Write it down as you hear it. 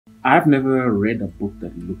I've never read a book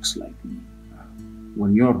that looks like me.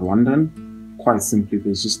 When you're Rwandan, quite simply,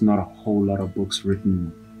 there's just not a whole lot of books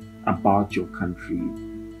written about your country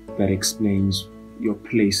that explains your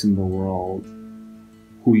place in the world,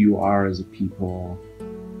 who you are as a people.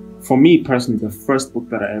 For me personally, the first book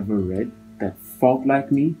that I ever read that felt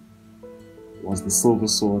like me was The Silver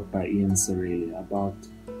Sword by Ian Serele, about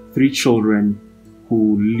three children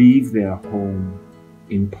who leave their home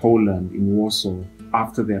in Poland, in Warsaw,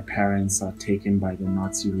 after their parents are taken by the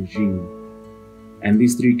Nazi regime. And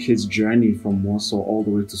these three kids journey from Warsaw all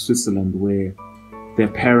the way to Switzerland, where their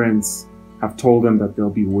parents have told them that they'll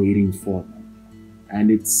be waiting for them. And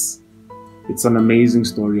it's an amazing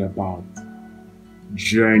story about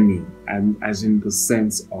journey, and as in the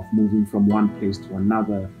sense of moving from one place to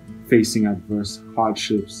another, facing adverse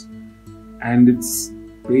hardships. And it's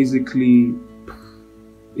basically,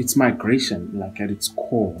 it's migration, like at its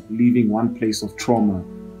core, leaving one place of trauma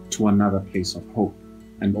to another place of hope,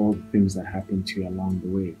 and all the things that happen to you along the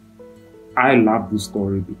way. I love this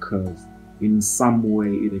story because in some way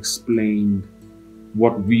it explained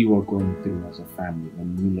what we were going through as a family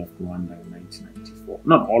when we left Rwanda in 1994.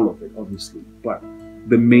 Not all of it, obviously, but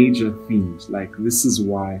the major themes, like this is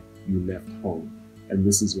why you left home, and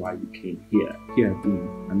this is why you came here being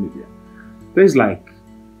Ngamije. There's like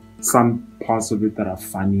some parts of it that are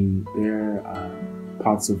funny, there are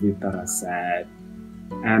parts of it that are sad,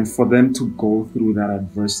 and for them to go through that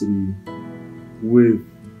adversity with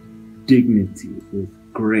dignity, with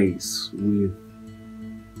grace, with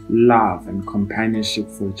love and companionship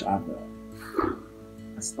for each other,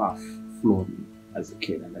 that stuff floored me as a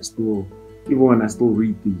kid. And I still, even when I still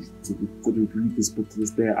read read this book to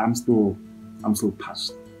this day, I'm still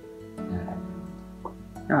touched. And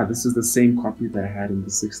yeah, this is the same copy that I had in the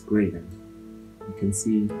 6th grade, and you can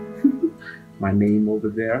see my name over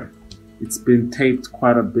there. It's been taped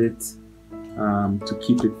quite a bit to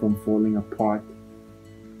keep it from falling apart.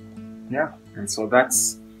 Yeah, and so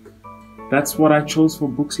that's what I chose for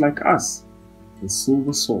books like us. The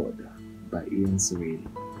Silver Sword by Ian Serele.